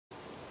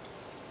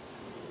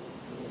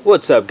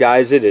What's up,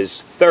 guys? It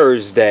is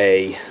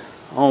Thursday.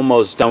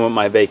 Almost done with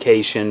my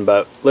vacation,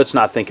 but let's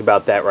not think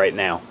about that right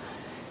now.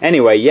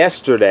 Anyway,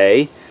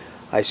 yesterday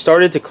I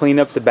started to clean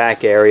up the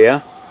back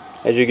area.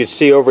 As you can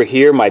see over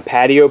here, my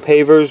patio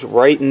pavers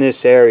right in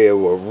this area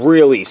were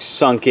really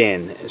sunk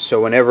in.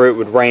 So whenever it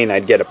would rain,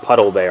 I'd get a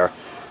puddle there.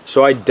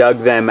 So I dug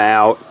them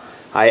out.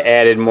 I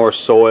added more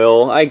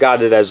soil. I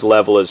got it as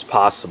level as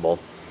possible.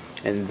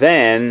 And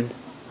then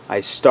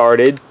I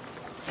started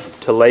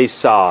to lay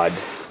sod.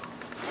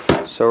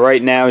 So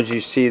right now, as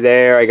you see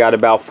there, I got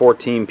about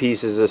 14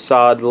 pieces of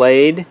sod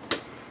laid.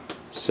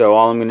 So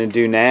all I'm going to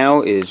do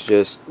now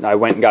is I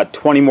went and got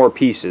 20 more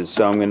pieces,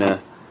 so I'm going to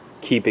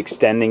keep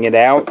extending it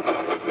out.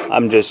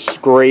 I'm just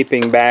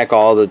scraping back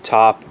all the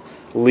top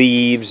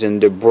leaves and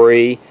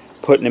debris,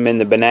 putting them in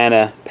the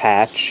banana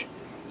patch,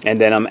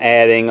 and then I'm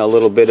adding a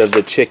little bit of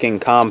the chicken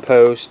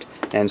compost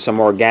and some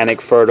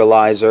organic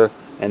fertilizer,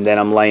 and then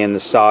I'm laying the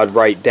sod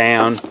right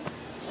down.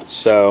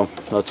 So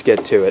let's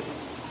get to it.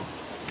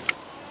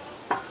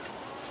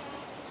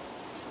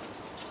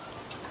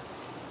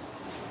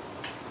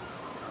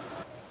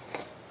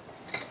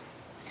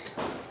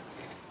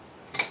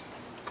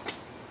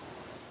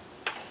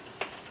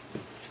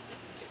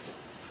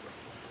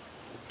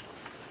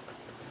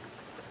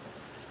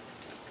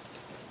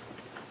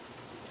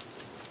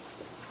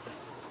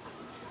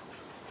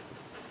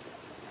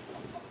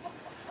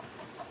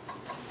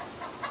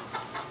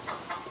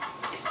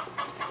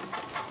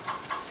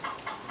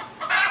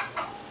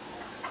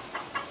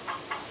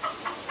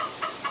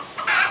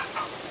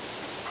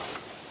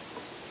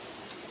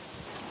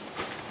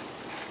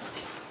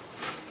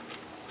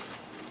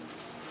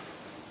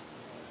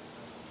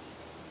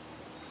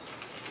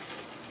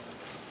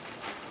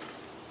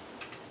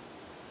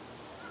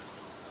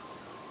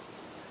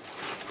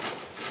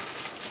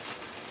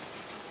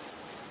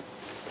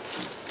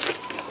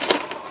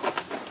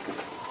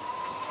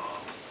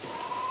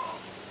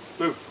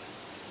 Move.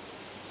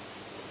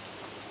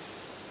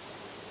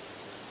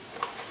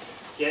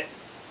 Get.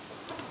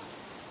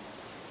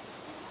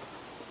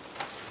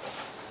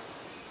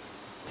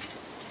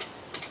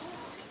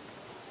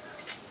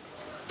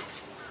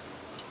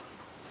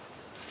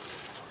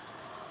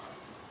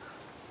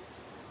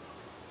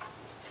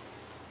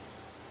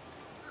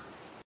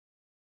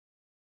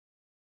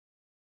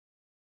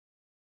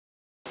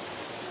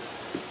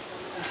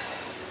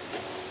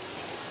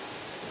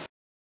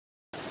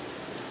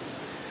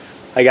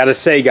 I gotta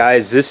say,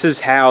 guys, this is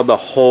how the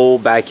whole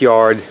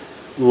backyard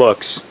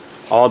looks.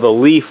 All the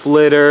leaf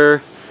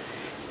litter.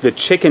 The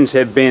chickens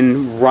have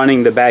been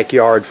running the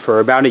backyard for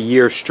about a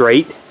year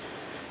straight,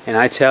 and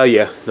I tell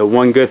you, the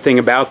one good thing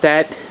about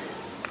that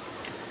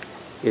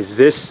is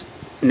this.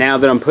 Now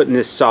that I'm putting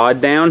this sod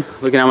down,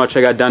 look at how much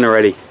I got done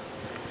already.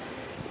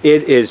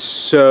 It is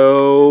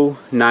so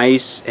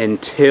nice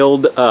and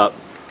tilled up.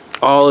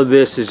 All of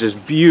this is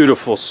just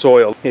beautiful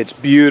soil. It's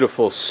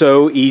beautiful,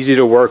 so easy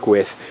to work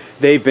with.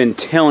 They've been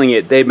tilling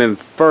it, they've been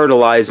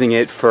fertilizing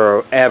it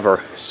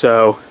forever,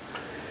 so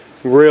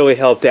really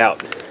helped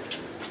out.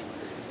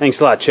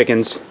 Thanks a lot,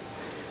 chickens.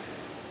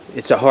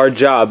 It's a hard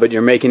job, but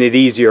you're making it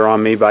easier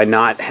on me by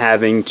not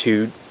having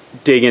to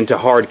dig into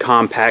hard,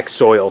 compact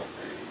soil.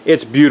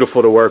 It's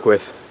beautiful to work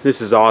with.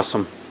 This is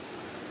awesome.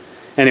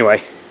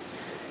 Anyway,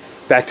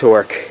 back to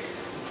work.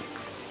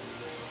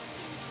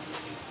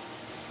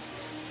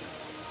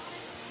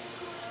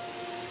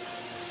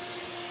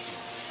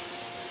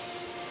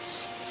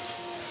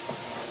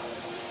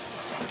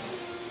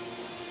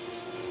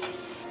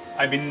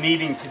 I've been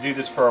needing to do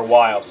this for a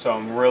while, so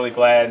I'm really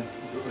glad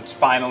it's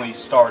finally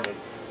started.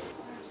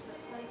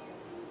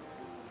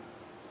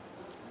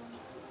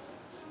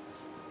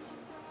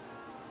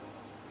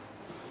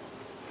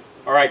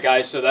 Alright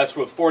guys, so that's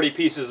what 40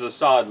 pieces of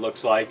sod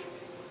looks like.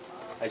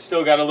 I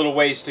still got a little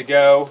ways to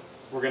go.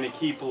 We're going to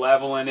keep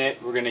leveling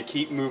it. We're going to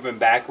keep moving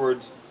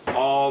backwards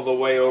all the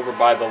way over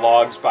by the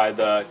logs by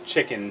the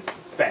chicken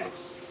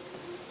fence.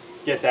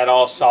 Get that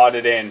all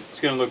sodded in. It's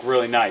going to look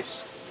really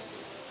nice.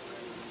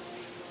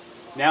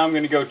 Now I'm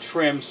going to go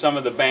trim some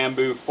of the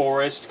bamboo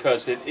forest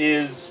because it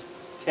is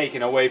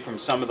taking away from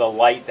some of the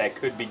light that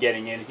could be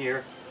getting in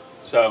here.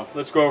 So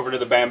let's go over to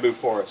the bamboo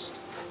forest.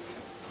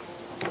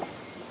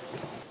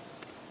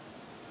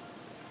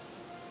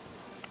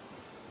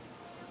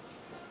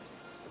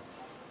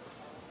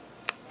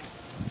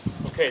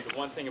 Okay, the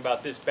one thing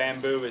about this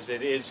bamboo is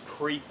it is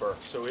creeper,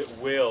 so it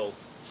will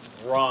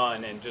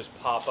run and just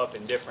pop up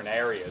in different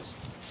areas.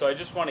 So I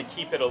just want to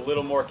keep it a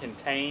little more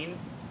contained.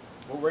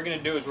 What we're going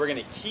to do is we're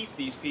going to keep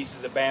these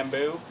pieces of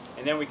bamboo,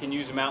 and then we can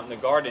use them out in the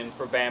garden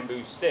for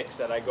bamboo sticks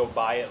that I go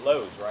buy at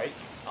Lowe's, right?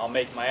 I'll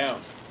make my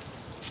own.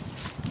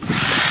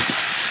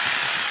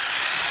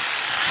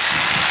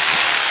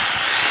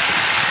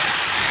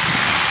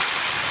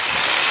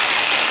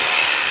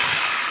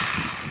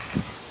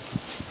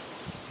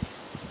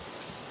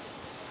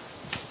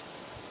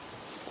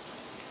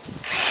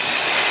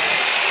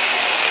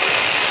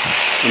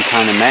 I'm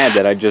kind of mad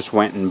that I just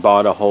went and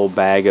bought a whole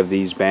bag of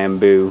these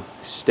bamboo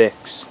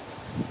sticks.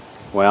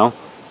 Well,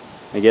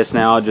 I guess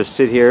now I'll just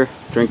sit here,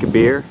 drink a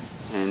beer,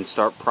 and and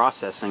start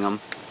processing them.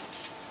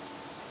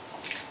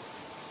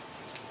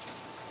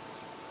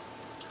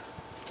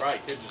 Probably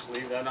could just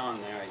leave that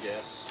on there, I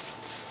guess.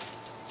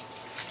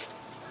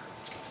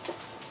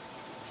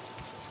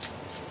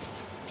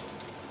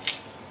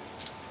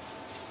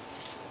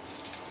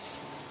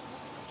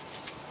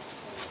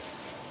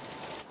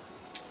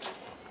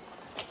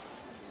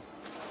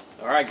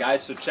 Alright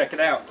guys, so check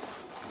it out.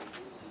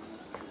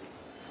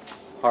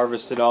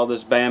 Harvested all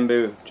this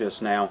bamboo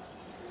just now.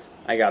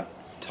 I got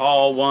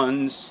tall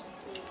ones.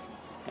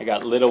 I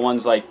got little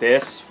ones like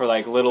this for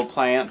like little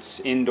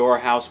plants, indoor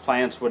house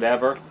plants,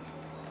 whatever.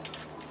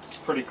 It's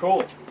pretty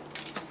cool.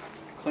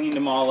 Cleaned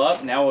them all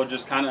up. Now we'll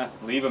just kind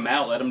of leave them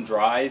out, let them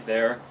dry.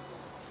 They're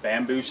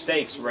bamboo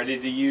stakes ready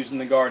to use in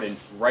the garden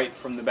right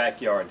from the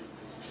backyard.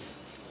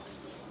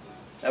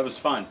 That was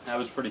fun. That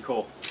was pretty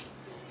cool.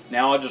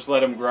 Now I'll just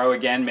let them grow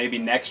again. Maybe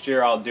next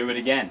year I'll do it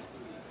again.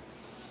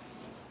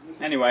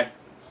 Anyway,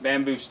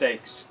 bamboo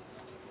stakes.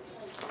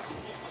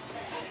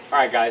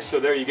 Alright guys, so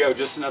there you go.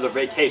 Just another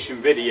vacation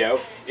video.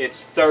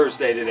 It's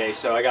Thursday today,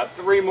 so I got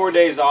 3 more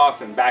days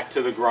off and back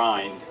to the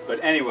grind.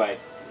 But anyway,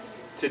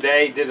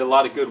 today did a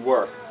lot of good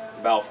work.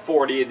 About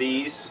 40 of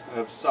these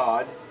of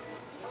sod.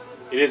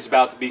 It is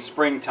about to be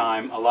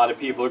springtime. A lot of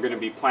people are going to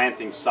be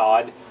planting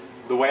sod.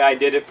 The way I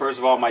did it, first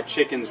of all, my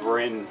chickens were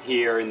in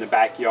here in the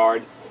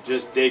backyard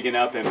just digging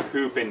up and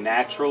pooping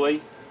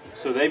naturally.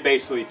 So they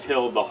basically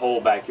tilled the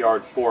whole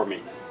backyard for me.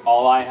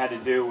 All I had to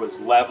do was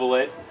level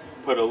it,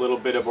 put a little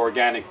bit of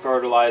organic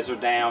fertilizer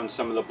down,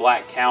 some of the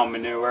black cow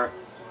manure,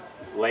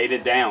 laid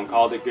it down,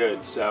 called it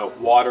good. So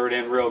water it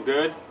in real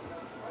good.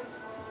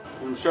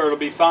 I'm sure it'll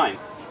be fine.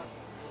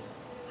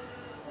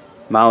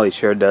 Molly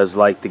sure does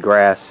like the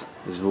grass,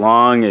 as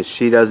long as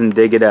she doesn't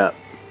dig it up.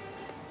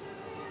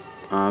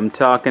 I'm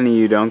talking to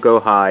you, don't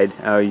go hide.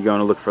 Oh, you going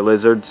to look for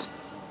lizards?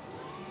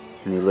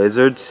 Any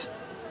lizards?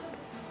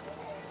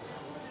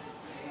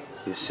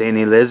 You see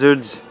any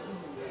lizards?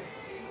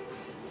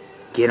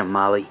 Get 'em,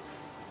 Molly.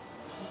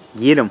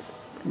 Get 'em.